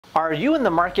Are you in the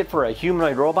market for a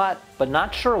humanoid robot, but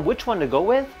not sure which one to go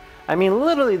with? I mean,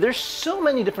 literally, there's so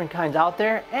many different kinds out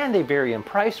there, and they vary in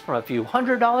price from a few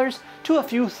 $100s to a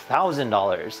few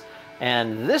 $1,000s.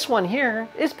 And this one here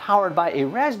is powered by a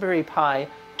Raspberry Pi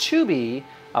 2B,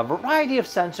 a variety of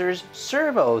sensors,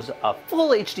 servos, a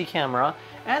full HD camera,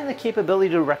 and the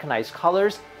capability to recognize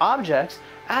colors, objects,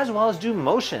 as well as do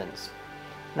motions.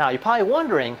 Now, you're probably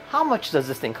wondering, how much does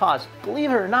this thing cost?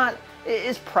 Believe it or not, it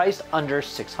is priced under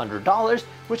 $600,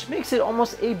 which makes it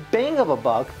almost a bang of a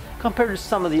buck compared to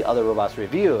some of the other robots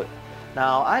reviewed.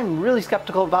 Now, I'm really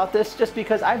skeptical about this just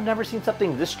because I've never seen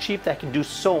something this cheap that can do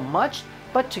so much,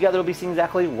 but together we'll be seeing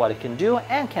exactly what it can do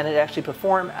and can it actually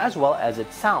perform as well as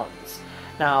it sounds.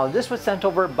 Now, this was sent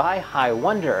over by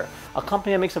Hiwonder, a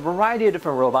company that makes a variety of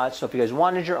different robots, so if you guys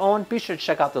wanted your own, be sure to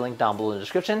check out the link down below in the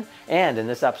description. And in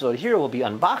this episode here, we'll be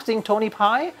unboxing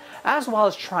TonyPi, as well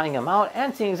as trying him out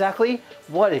and seeing exactly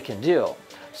what it can do.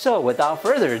 So without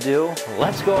further ado,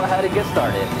 let's go ahead and get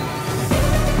started.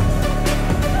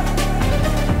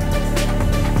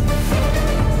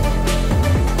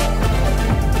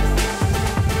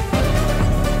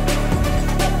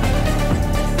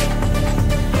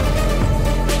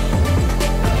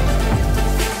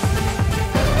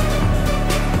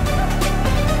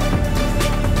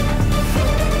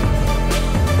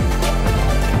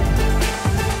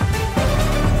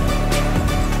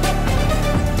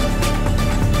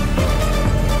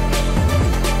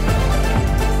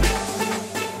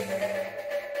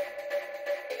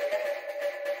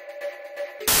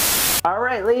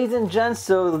 Alright, ladies and gents,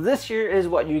 so this here is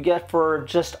what you get for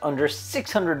just under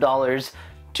 $600,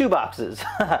 2 boxes.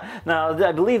 Now,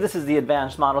 I believe this is the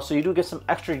advanced model, so you do get some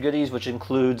extra goodies, which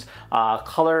includes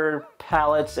color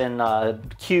palettes and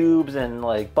cubes and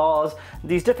like balls,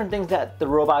 these different things that the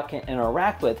robot can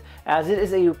interact with, as it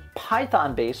is a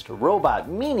Python-based robot,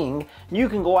 meaning you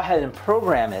can go ahead and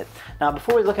program it. Now,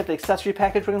 before we look at the accessory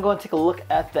package, we're going to go and take a look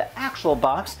at the actual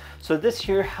box. So this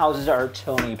here houses our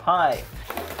TonyPi.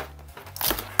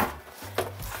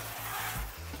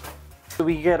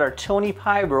 We get our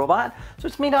TonyPi robot. So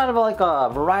it's made out of like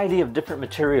a variety of different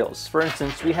materials. For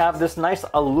instance, we have this nice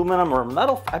aluminum or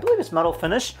metal, I believe it's metal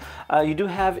finish. You do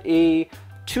have a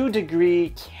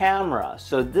 2-degree camera.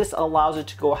 So this allows it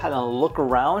to go ahead and look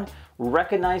around,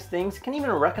 recognize things, can even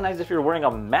recognize if you're wearing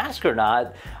a mask or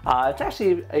not. It's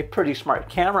actually a pretty smart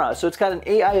camera. So it's got an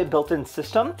AI built-in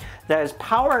system that is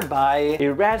powered by a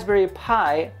Raspberry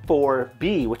Pi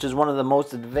 4B, which is one of the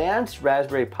most advanced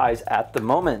Raspberry Pis at the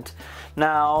moment.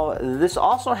 Now, this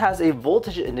also has a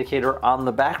voltage indicator on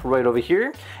the back right over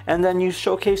here, and then you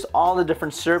showcase all the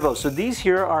different servos. So these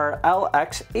here are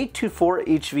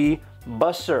LX824HV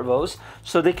bus servos,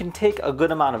 so they can take a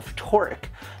good amount of torque.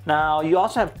 Now, you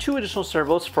also have 2 additional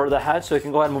servos for the head, so it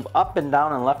can go ahead and move up and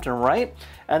down and left and right.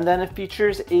 And then it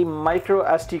features a micro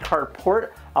SD card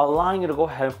port, allowing you to go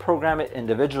ahead and program it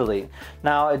individually.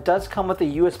 Now, it does come with a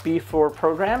USB for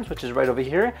programs, which is right over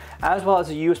here, as well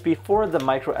as a USB for the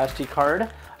micro SD card.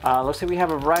 Looks like we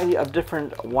have a variety of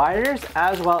different wires,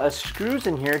 as well as screws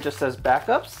in here just as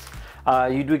backups.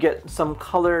 You do get some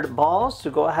colored balls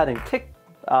to go ahead and kick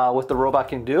what the robot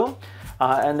can do,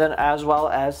 and then as well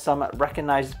as some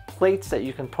recognized plates that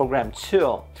you can program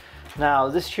too. Now,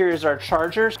 this here is our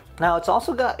charger. Now, it's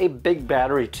also got a big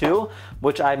battery too,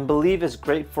 which I believe is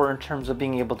great for in terms of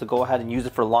being able to go ahead and use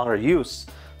it for longer use.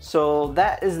 So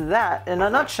that is that in a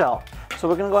nutshell. So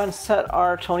we're gonna go ahead and set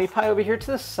our TonyPi over here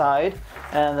to the side,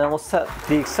 and then we'll set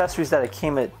the accessories that it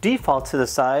came at default to the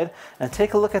side, and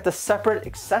take a look at the separate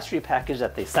accessory package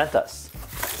that they sent us.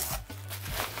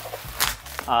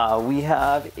 We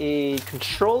have a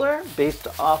controller based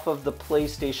off of the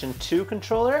PlayStation 2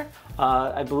 controller.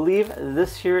 I believe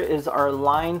this here is our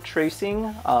line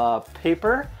tracing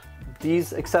paper.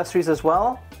 These accessories as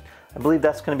well. I believe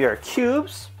that's going to be our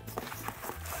cubes.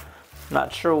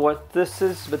 Not sure what this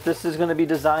is, but this is going to be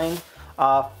designed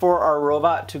for our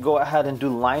robot to go ahead and do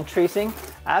line tracing,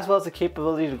 as well as the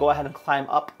capability to go ahead and climb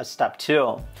up a step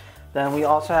too. Then we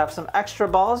also have some extra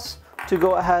balls to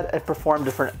go ahead and perform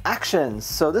different actions.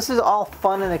 So this is all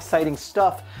fun and exciting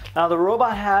stuff. Now, the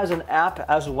robot has an app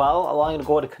as well, allowing you to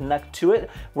go ahead and connect to it,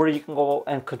 where you can go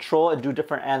and control and do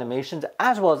different animations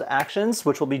as well as actions,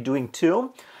 which we'll be doing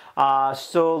too.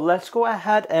 So let's go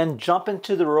ahead and jump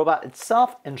into the robot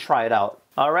itself and try it out.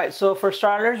 All right, so for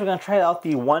starters, we're gonna try out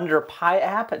the Wonder Pi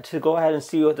app to go ahead and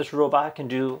see what this robot can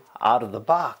do out of the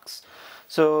box.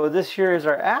 So this here is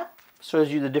our app.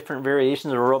 Shows you the different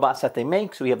variations of robots that they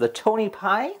make. So we have the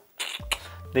TonyPi,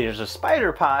 there's a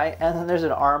Spider Pi, and then there's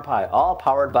an Arm Pi, all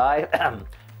powered by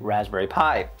Raspberry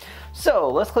Pi. So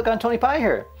let's click on TonyPi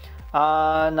here.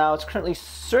 Now it's currently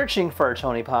searching for our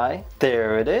TonyPi.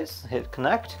 There it is. Hit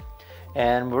connect.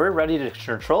 And we're ready to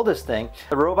control this thing.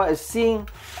 The robot is seeing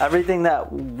everything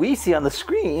that we see on the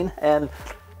screen, and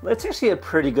it's actually a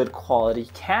pretty good quality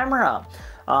camera.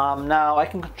 Now I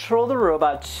can control the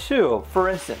robot too. For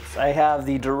instance, I have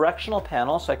the directional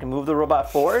panel, so I can move the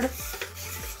robot forward.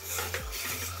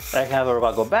 I can have the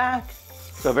robot go back.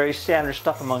 So very standard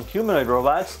stuff among humanoid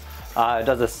robots. It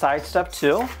does a side step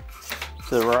too,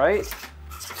 to the right,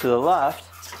 to the left.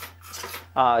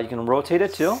 You can rotate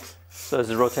it too. So this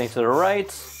is rotating to the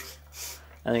right,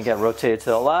 and then you get rotated to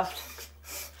the left.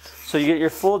 So you get your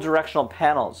full directional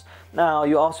panels. Now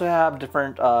you also have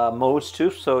different modes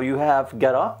too. So you have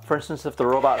get up. For instance, if the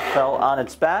robot fell on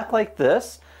its back like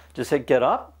this, just hit get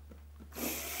up.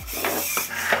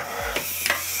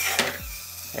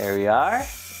 There we are.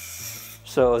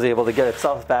 So it's able to get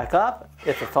itself back up.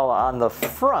 If it fell on the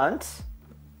front,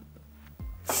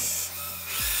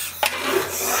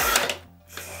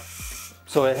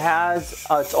 so it has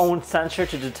its own sensor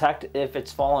to detect if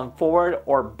it's fallen forward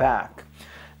or back.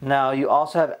 Now you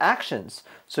also have actions.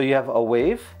 So you have a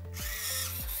wave.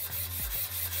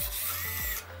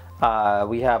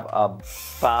 We have a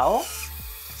bow.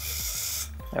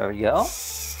 There we go.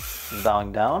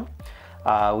 Bowing down.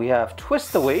 We have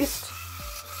twist the waist.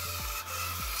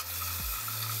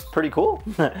 Pretty cool.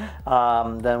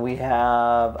 Then we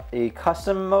have a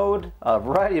custom mode, a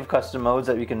variety of custom modes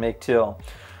that we can make too.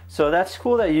 So that's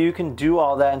cool that you can do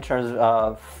all that in terms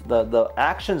of the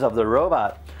actions of the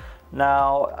robot.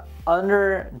 Now,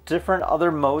 under different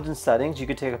other modes and settings, you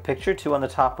could take a picture too on the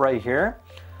top right here.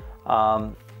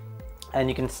 And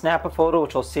you can snap a photo,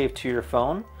 which will save to your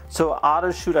phone. So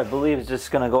auto shoot, I believe, is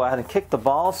just gonna go ahead and kick the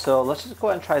ball. So let's just go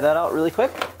ahead and try that out really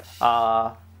quick.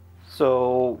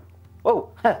 Oh,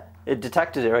 it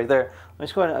detected it right there. Let me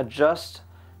just go ahead and adjust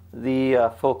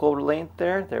the focal length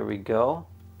there. There we go.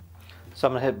 So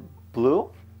I'm gonna hit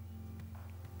blue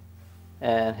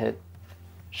and hit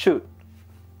shoot.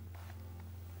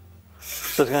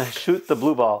 So it's gonna shoot the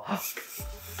blue ball.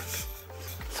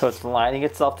 So it's lining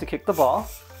itself to kick the ball.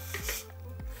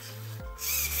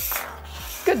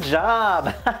 Good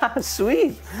job,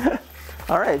 sweet.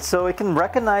 All right, so it can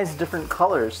recognize different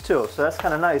colors too. So that's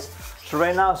kind of nice. So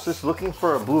right now it's just looking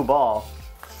for a blue ball.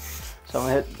 So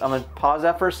I'm gonna pause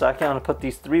that for a second. I'm gonna put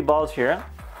these 3 balls here,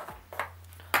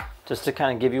 just to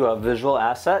kind of give you a visual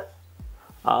asset.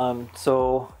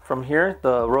 So from here,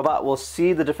 the robot will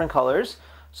see the different colors.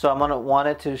 So I'm gonna want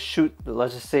it to shoot,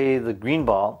 let's just say the green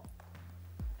ball,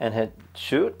 and hit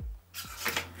shoot.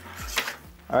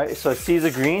 All right, so it sees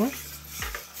the green,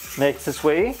 makes its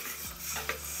way,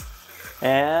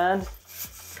 and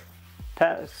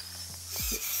pass.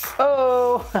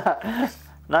 Oh,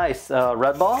 nice,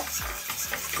 red ball.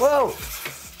 Whoa.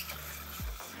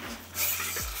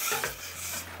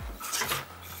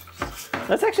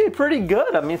 That's actually pretty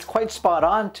good. I mean, it's quite spot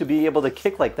on to be able to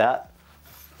kick like that.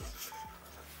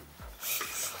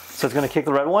 So it's gonna kick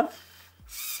the red one.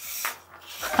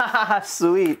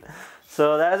 Sweet.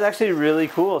 So that is actually really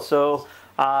cool. So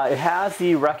it has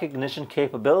the recognition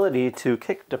capability to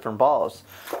kick different balls.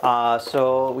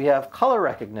 So we have color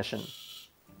recognition.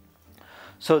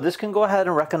 So this can go ahead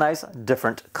and recognize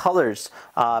different colors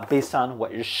based on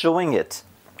what you're showing it.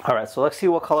 All right, so let's see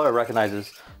what color it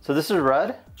recognizes. So this is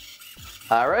red.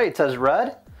 All right, it says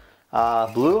red,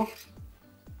 blue.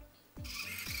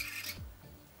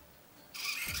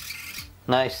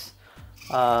 Nice.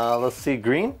 Let's see,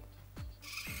 green.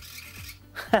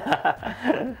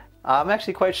 I'm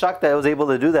actually quite shocked that I was able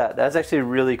to do that. That's actually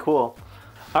really cool.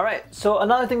 All right, so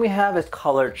another thing we have is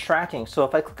color tracking. So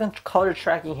if I click on color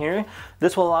tracking here,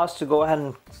 this will allow us to go ahead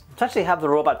and essentially have the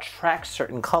robot track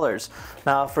certain colors.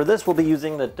 Now for this, we'll be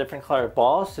using the different colored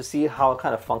balls to see how it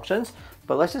kind of functions.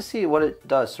 But let's just see what it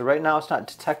does. So right now it's not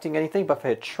detecting anything, but if I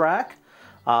hit track,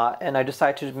 and I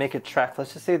decide to make it track,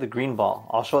 let's just say the green ball.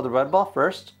 I'll show the red ball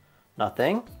first,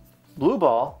 nothing. Blue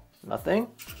ball, nothing.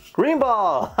 Green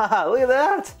ball, look at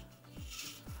that.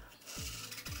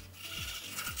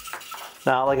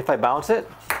 Now, like if I bounce it,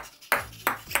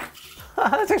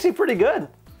 that's actually pretty good.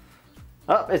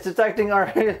 Oh, it's detecting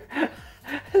our,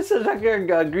 it's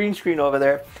detecting our green screen over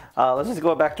there. Let's just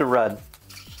go back to red.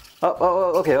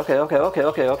 Okay,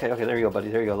 there you go, buddy,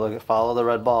 there you go. Look, follow the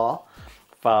red ball.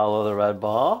 Follow the red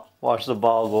ball. Watch the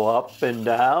ball go up and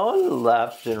down,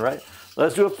 left and right.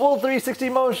 Let's do a full 360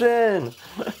 motion.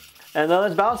 And then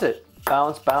let's bounce it.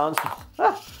 Bounce, bounce,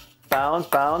 bounce, bounce,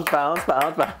 bounce, bounce,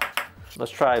 bounce.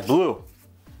 Let's try blue.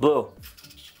 Blue.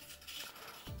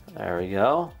 There we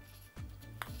go.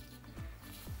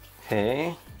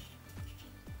 Okay.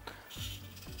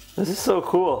 This is so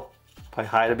cool. If I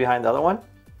hide it behind the other one,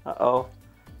 uh-oh,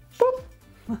 boop,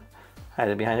 hide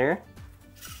it behind here,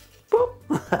 boop.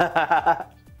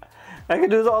 I can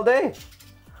do this all day.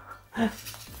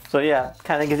 So yeah,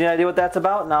 kind of gives you an idea what that's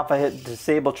about. Now if I hit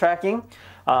disable tracking,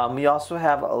 we also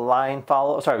have a line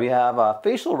follow, sorry, we have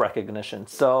facial recognition.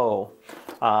 So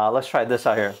let's try this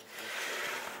out here.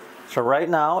 So right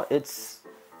now it's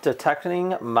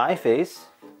detecting my face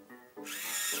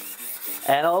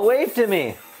and it'll wave to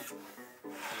me.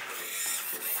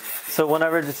 So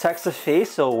whenever it detects the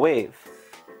face, it'll wave.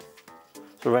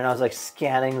 So right now it's like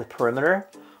scanning the perimeter.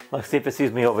 Let's see if it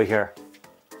sees me over here.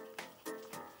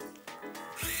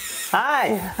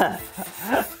 Hi!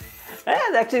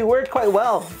 That actually worked quite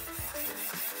well.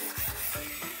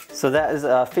 So that is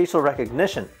facial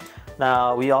recognition.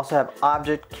 Now we also have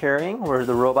object carrying, where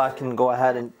the robot can go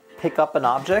ahead and pick up an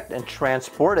object and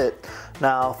transport it.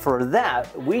 Now for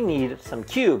that, we need some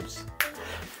cubes.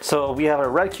 So we have a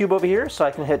red cube over here, so I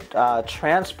can hit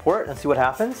transport and see what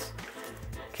happens.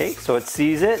 Okay, so it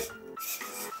sees it.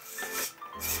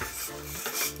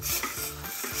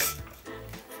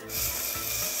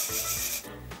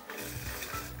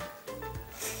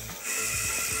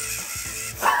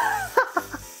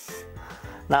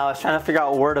 Now I was trying to figure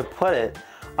out where to put it.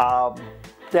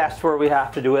 That's where we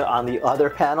have to do it on the other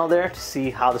panel there to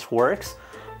see how this works.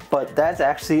 But that's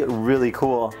actually really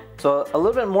cool. So a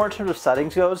little bit more in terms of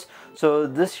settings goes. So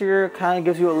this here kind of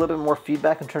gives you a little bit more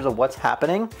feedback in terms of what's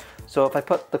happening. So if I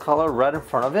put the color red in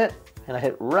front of it and I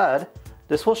hit red,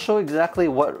 this will show exactly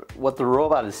what the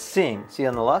robot is seeing. See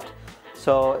on the left?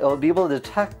 So it'll be able to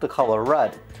detect the color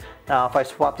red. Now if I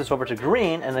swap this over to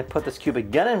green and I put this cube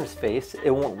again in his face,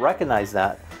 it won't recognize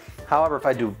that. However, if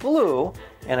I do blue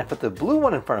and I put the blue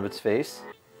one in front of its face,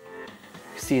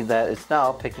 you see that it's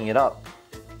now picking it up.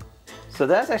 So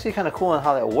that's actually kind of cool on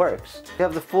how that works. You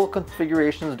have the full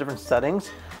configurations of different settings.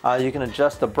 You can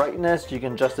adjust the brightness, you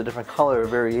can adjust the different color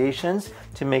variations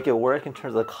to make it work in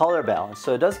terms of the color balance.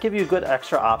 So it does give you good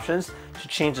extra options to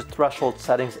change the threshold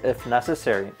settings if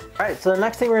necessary. All right, so the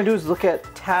next thing we're gonna do is look at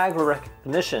tag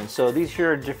recognition. So these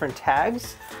here are different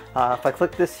tags. If I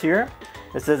click this here,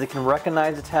 it says it can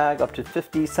recognize a tag up to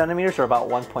 50 centimeters or about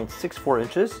 1.64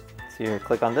 inches. So here,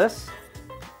 click on this.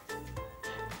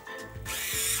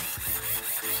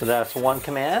 So that's one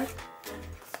command.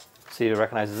 See if it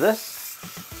recognizes this.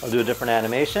 I'll do a different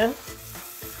animation.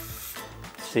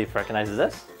 See if it recognizes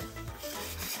this.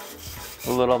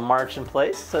 A little march in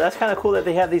place. So that's kind of cool that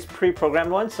they have these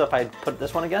pre-programmed ones. So if I put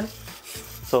this one again,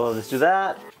 so let's do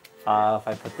that. If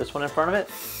I put this one in front of it,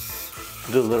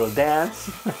 do a little dance.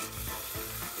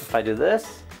 If I do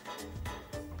this,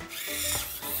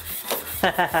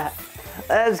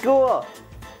 that's cool.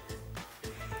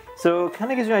 So it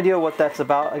kind of gives you an idea of what that's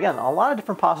about. Again, a lot of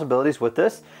different possibilities with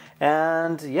this.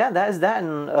 And yeah, that is that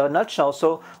in a nutshell.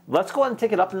 So let's go ahead and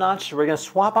take it up a notch. We're gonna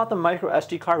swap out the micro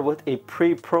SD card with a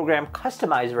pre-programmed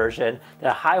customized version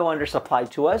that Hiwonder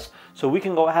supplied to us. So we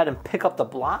can go ahead and pick up the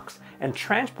blocks and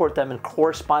transport them in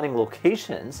corresponding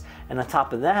locations. And on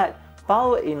top of that,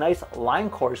 follow a nice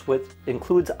line course which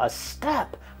includes a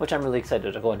step, which I'm really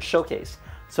excited to go and showcase.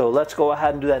 So let's go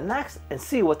ahead and do that next and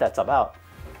see what that's about.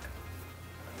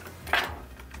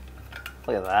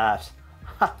 Look at that.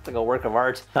 It's like a work of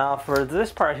art. Now for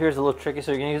this part here is a little tricky.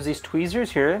 So you're gonna use these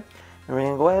tweezers here and we're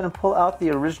gonna go ahead and pull out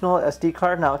the original SD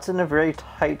card. Now it's in a very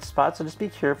tight spot, so just be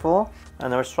careful.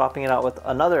 And then we're swapping it out with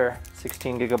another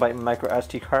 16 gigabyte micro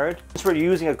SD card. Since we're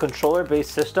using a controller based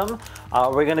system,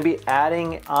 we're gonna be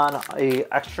adding on a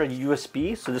extra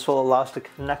USB. So this will allow us to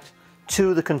connect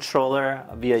to the controller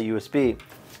via USB.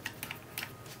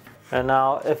 And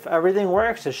now if everything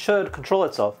works, it should control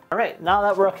itself. All right, now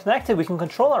that we're connected, we can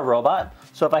control our robot.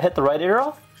 So if I hit the right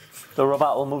arrow, the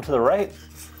robot will move to the right.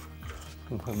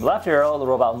 Left arrow, the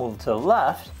robot will move to the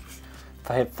left.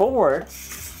 If I hit forward,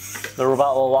 the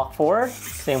robot will walk forward.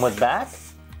 Same with back.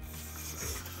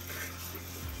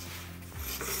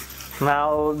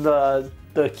 Now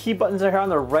the key buttons are here on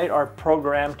the right are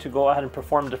programmed to go ahead and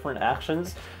perform different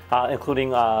actions,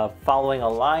 including following a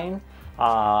line,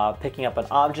 picking up an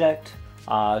object,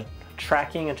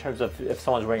 tracking in terms of if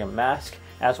someone's wearing a mask,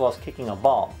 as well as kicking a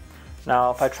ball.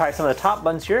 Now if I try some of the top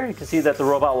buttons here, you can see that the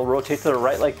robot will rotate to the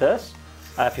right like this.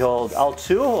 If you hold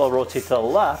L2, it will rotate to the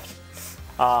left.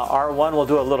 R1 will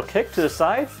do a little kick to the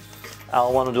side.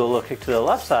 L1 will do a little kick to the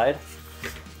left side.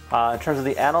 In terms of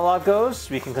the analog goes,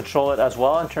 we can control it as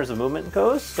well in terms of movement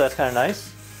goes, so that's kind of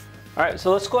nice. All right,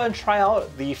 so let's go ahead and try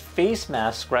out the face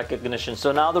mask recognition.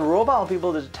 So now the robot will be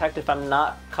able to detect if I'm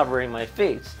not covering my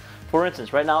face. For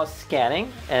instance, right now it's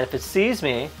scanning, and if it sees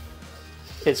me,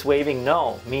 it's waving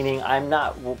no, meaning I'm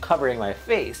not covering my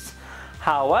face.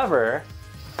 However,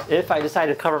 if I decide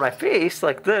to cover my face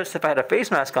like this, if I had a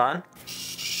face mask on,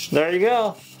 there you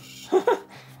go.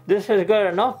 This is good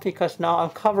enough because now I'm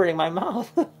covering my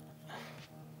mouth.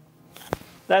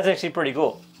 That's actually pretty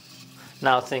cool.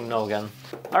 Now it's saying no again.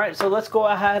 All right, so let's go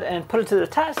ahead and put it to the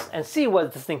test and see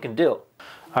what this thing can do.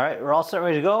 All right, we're all set,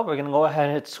 ready to go. We're gonna go ahead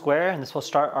and hit square, and this will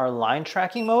start our line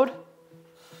tracking mode.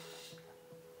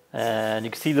 And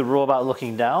you can see the robot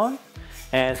looking down,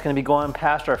 and it's gonna be going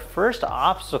past our first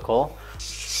obstacle.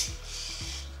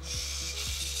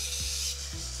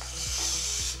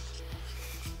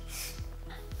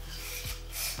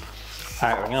 All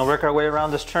right, we're gonna work our way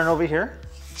around this turn over here.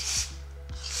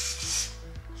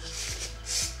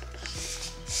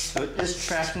 So it is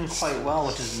tracking quite well,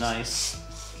 which is nice.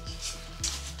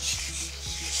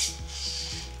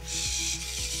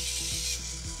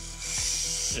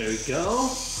 There we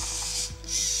go.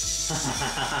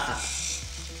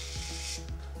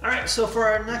 All right, so for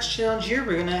our next challenge here,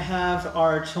 we're gonna have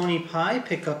our TonyPi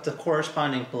pick up the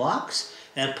corresponding blocks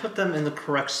and put them in the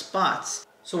correct spots.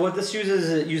 So what this uses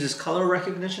is it uses color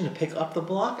recognition to pick up the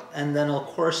block, and then it'll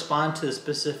correspond to the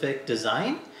specific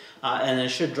design, and it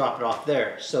should drop it off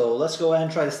there. So let's go ahead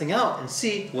and try this thing out and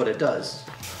see what it does.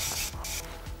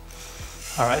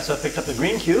 All right, so I picked up the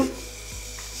green cube.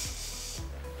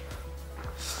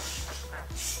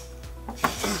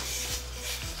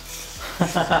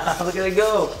 Look at it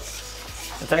go.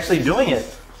 It's actually doing it.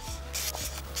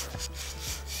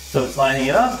 So it's lining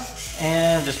it up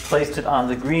and just placed it on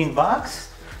the green box.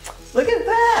 Look at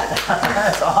that.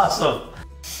 That's awesome.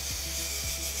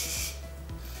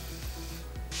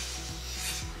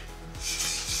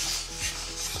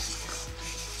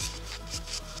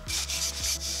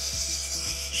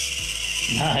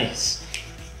 Nice.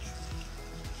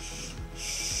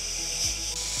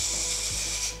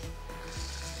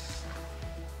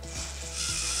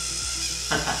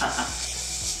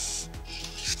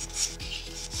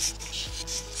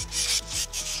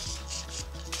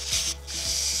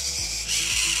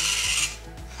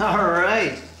 All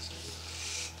right,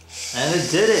 and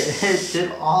it did it. It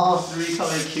did all 3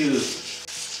 colored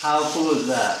cubes. How cool is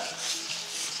that?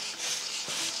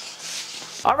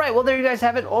 All right, well there you guys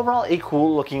have it. Overall, a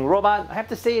cool looking robot. I have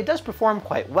to say it does perform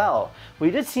quite well.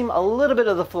 We did see a little bit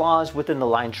of the flaws within the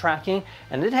line tracking,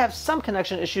 and did have some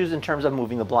connection issues in terms of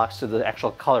moving the blocks to the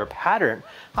actual color pattern.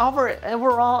 However,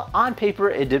 overall, on paper,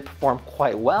 it did perform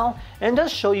quite well, and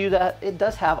does show you that it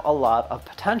does have a lot of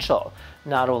potential.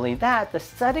 Not only that, the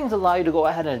settings allow you to go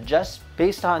ahead and adjust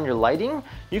based on your lighting.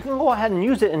 You can go ahead and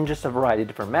use it in just a variety of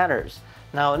different manners.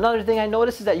 Now, another thing I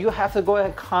noticed is that you have to go ahead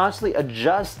and constantly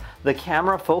adjust the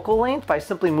camera focal length by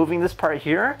simply moving this part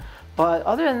here. But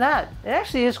other than that, it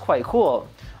actually is quite cool.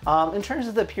 In terms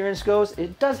of the appearance goes,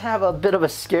 it does have a bit of a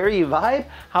scary vibe.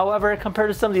 However,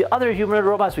 compared to some of the other humanoid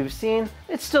robots we've seen,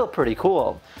 it's still pretty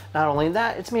cool. Not only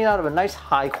that, it's made out of a nice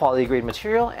high quality grade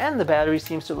material, and the battery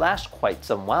seems to last quite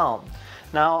some well.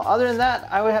 Now, other than that,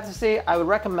 I would have to say I would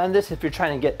recommend this if you're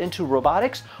trying to get into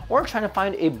robotics or trying to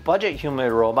find a budget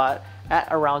humanoid robot at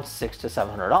around $600 to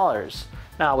 $700.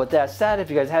 Now, with that said, if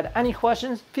you guys had any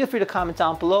questions, feel free to comment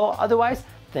down below. Otherwise,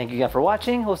 thank you again for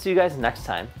watching. We'll see you guys next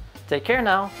time. Take care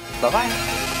now.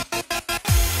 Bye-bye.